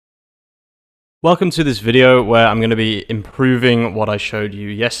Welcome to this video where I'm going to be improving what I showed you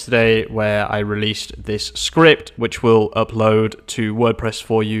yesterday, where I released this script which will upload to WordPress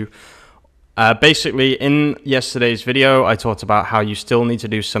for you. Basically, in yesterday's video, I talked about how you still need to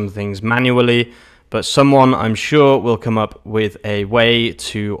do some things manually, but someone, I'm sure, will come up with a way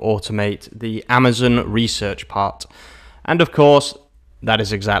to automate the Amazon research part. And of course, that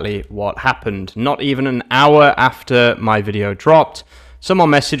is exactly what happened. Not even an hour after my video dropped,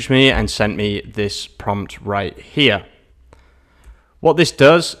 someone messaged me and sent me this prompt right here. What this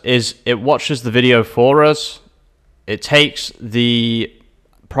does is it watches the video for us, it takes the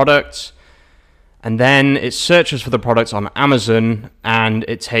product, and then it searches for the product on Amazon, and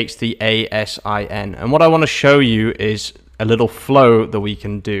it takes the ASIN. And what I want to show you is a little flow that we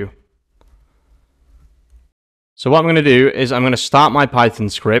can do. So what I'm going to do is I'm going to start my Python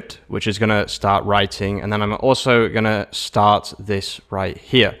script, which is going to start writing, and then I'm also going to start this right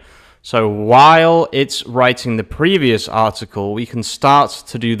here. So while it's writing the previous article, we can start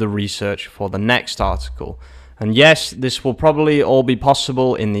to do the research for the next article. And yes, this will probably all be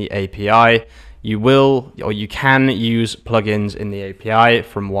possible in the API. You will, or you can use plugins in the API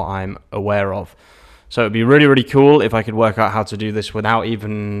from what I'm aware of. So it'd be really, really cool if I could work out how to do this without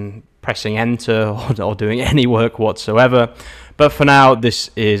even pressing enter or doing any work whatsoever. But for now,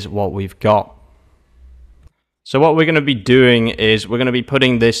 this is what we've got. So what we're going to be doing is we're going to be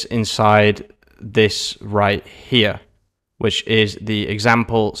putting this inside this right here, which is the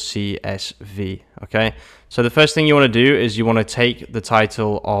example CSV. Okay. So the first thing you want to do is you want to take the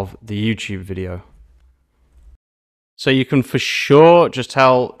title of the YouTube video. So you can for sure just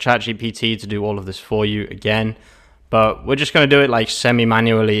tell ChatGPT to do all of this for you again, but we're just going to do it like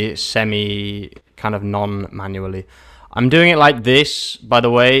semi-manually, kind of non-manually. I'm doing it like this, by the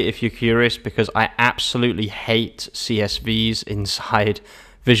way, if you're curious, because I absolutely hate CSVs inside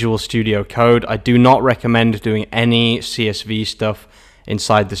Visual Studio Code. I do not recommend doing any CSV stuff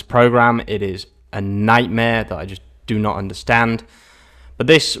inside this program. It is a nightmare that I just do not understand. But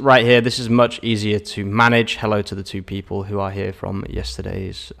this right here, this is much easier to manage. Hello to the two people who are here from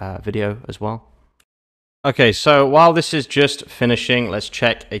yesterday's video as well. Okay, so while this is just finishing, let's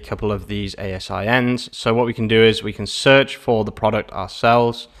check a couple of these ASINs. So what we can do is we can search for the product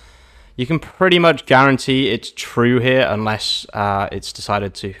ourselves. You can pretty much guarantee it's true here unless it's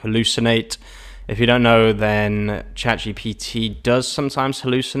decided to hallucinate. If you don't know, then ChatGPT does sometimes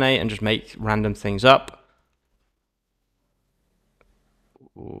hallucinate and just make random things up,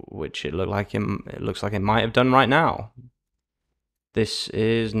 which it looks like it might have done right now. This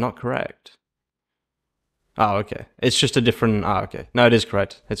is not correct. Oh, okay. It's just a different. Oh, okay. No, it is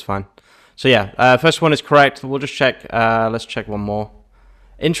correct. It's fine. So yeah, first one is correct. We'll just check. Let's check one more.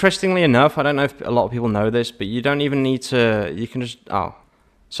 Interestingly enough, I don't know if a lot of people know this, but you don't even need to. You can just. Oh,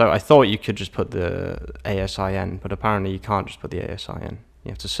 so I thought you could just put the ASIN, but apparently you can't just put the ASIN. You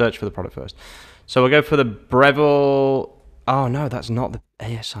have to search for the product first. So we'll go for the Breville. Oh no, that's not the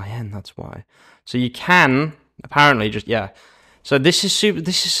ASIN. That's why. So you can apparently just So this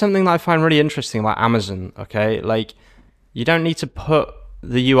is something that I find really interesting about Amazon. Okay, like you don't need to put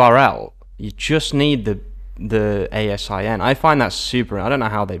the URL. You just need the ASIN. I find that super. I don't know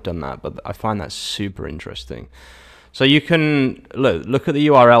how they've done that, but I find that super interesting. So you can look at the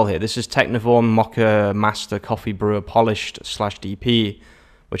URL here. This is Technivorm Mocha Master Coffee Brewer Polished /DP.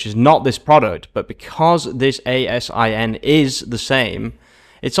 Which is not this product, but because this ASIN is the same,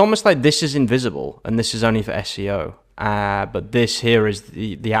 it's almost like this is invisible and this is only for SEO. But this here is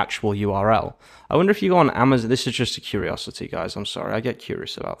the actual URL. I wonder if you go on Amazon, this is just a curiosity, guys. I'm sorry, I get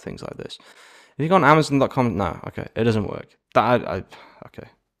curious about things like this. If you go on Amazon.com, no, okay, it doesn't work. Okay,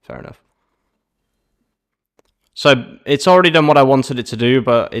 fair enough. So it's already done what I wanted it to do,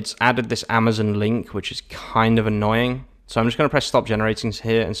 but it's added this Amazon link, which is kind of annoying. So I'm just going to press stop generating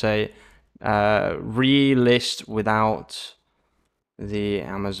here and say relist without the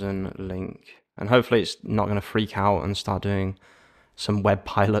Amazon link. And hopefully it's not going to freak out and start doing some web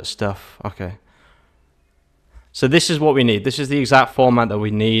pilot stuff. Okay. So this is what we need. This is the exact format that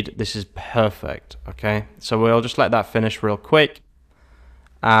we need. This is perfect. Okay. So we'll just let that finish real quick.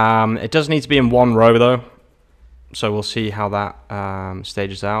 It does need to be in one row though. So we'll see how that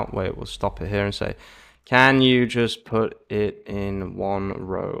stages out. Wait, we'll stop it here and say, can you just put it in one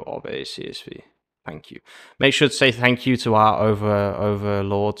row of a CSV? Thank you. Make sure to say thank you to our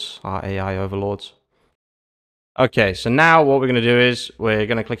overlords, our AI overlords. Okay, so now what we're going to do is we're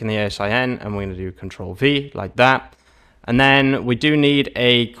going to click in the ASIN and we're going to do Control V like that. And then we do need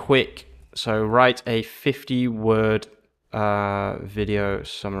a quick, so write a 50-word video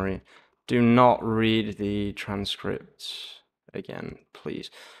summary. Do not read the transcripts again, please.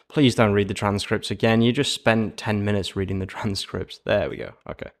 Please don't read the transcripts again. You just spent 10 minutes reading the transcripts. There we go.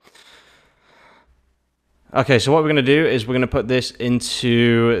 Okay. Okay, so what we're going to do is we're going to put this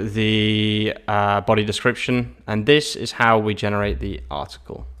into the body description, and this is how we generate the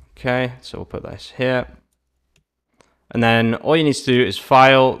article. Okay, so we'll put this here. And then all you need to do is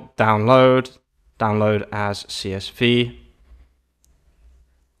file, download as CSV.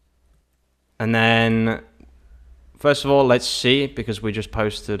 And then, first of all, let's see, because we just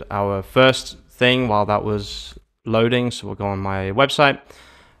posted our first thing while that was loading. So we'll go on my website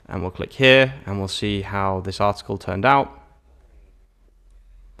and we'll click here and we'll see how this article turned out.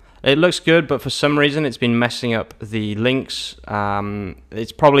 It looks good, but for some reason it's been messing up the links.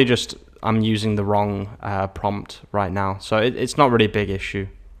 It's probably just I'm using the wrong prompt right now. So it's not really a big issue.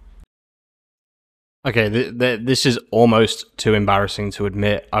 Okay, this is almost too embarrassing to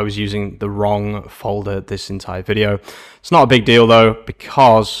admit. I was using the wrong folder this entire video. It's not a big deal though,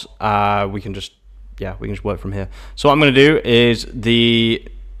 because we can just work from here. So what I'm going to do is the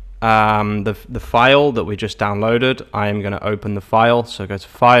file that we just downloaded, I am going to open the file. So go to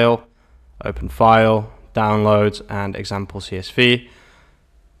File, Open File, Downloads, and Example CSV.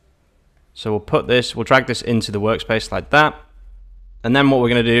 So we'll drag this into the workspace like that. And then what we're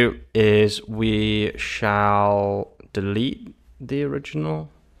going to do is we shall delete the original.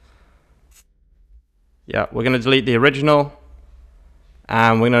 Yeah, we're going to delete the original,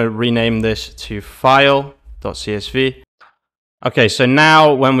 and we're going to rename this to file.csv. Okay, so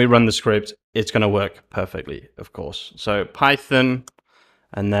now when we run the script, it's going to work perfectly, of course. So Python,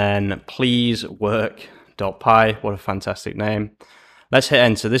 and then please work.py. What a fantastic name. Let's hit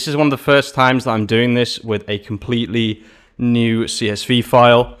enter. This is one of the first times that I'm doing this with a completely new CSV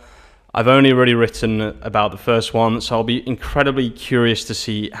file. I've only really written about the first one, so I'll be incredibly curious to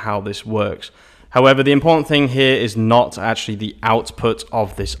see how this works. However, the important thing here is not actually the output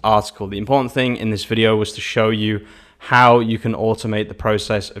of this article. The important thing in this video was to show you how you can automate the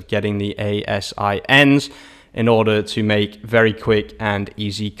process of getting the ASINs in order to make very quick and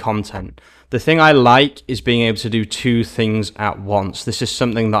easy content. The thing I like is being able to do two things at once. This is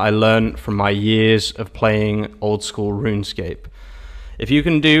something that I learned from my years of playing old school RuneScape. If you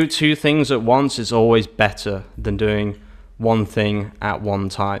can do two things at once, it's always better than doing one thing at one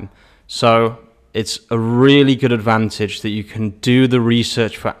time. So it's a really good advantage that you can do the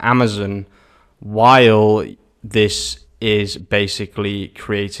research for Amazon while this is basically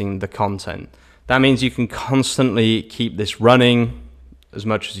creating the content. That means you can constantly keep this running as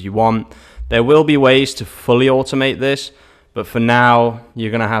much as you want. There will be ways to fully automate this, but for now,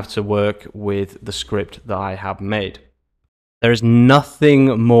 you're going to have to work with the script that I have made. There is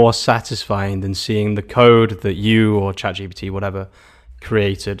nothing more satisfying than seeing the code that you or ChatGPT, whatever,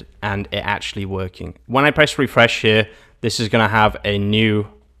 created and it actually working. When I press refresh here, this is going to have a new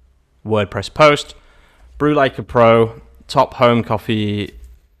WordPress post. Brew like a pro, top home coffee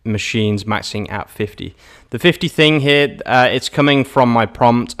machines maxing at 50. The 50 thing here, it's coming from my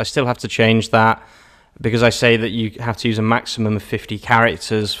prompt. I still have to change that because I say that you have to use a maximum of 50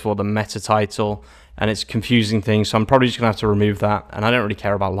 characters for the meta title, and it's confusing things, so I'm probably just gonna have to remove that, and I don't really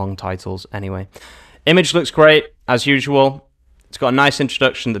care about long titles anyway. Image looks great as usual. It's got a nice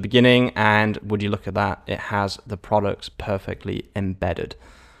introduction at the beginning, and would you look at that, it has the products perfectly embedded,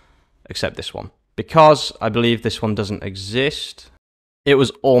 except this one, because I believe this one doesn't exist. It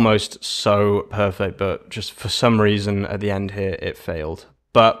was almost so perfect, but just for some reason at the end here, it failed.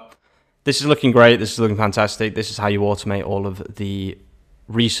 But this is looking great. This is looking fantastic. This is how you automate all of the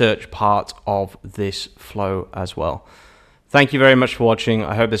research part of this flow as well. Thank you very much for watching.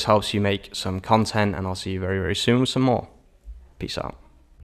 I hope this helps you make some content, and I'll see you very, very soon with some more. Peace out.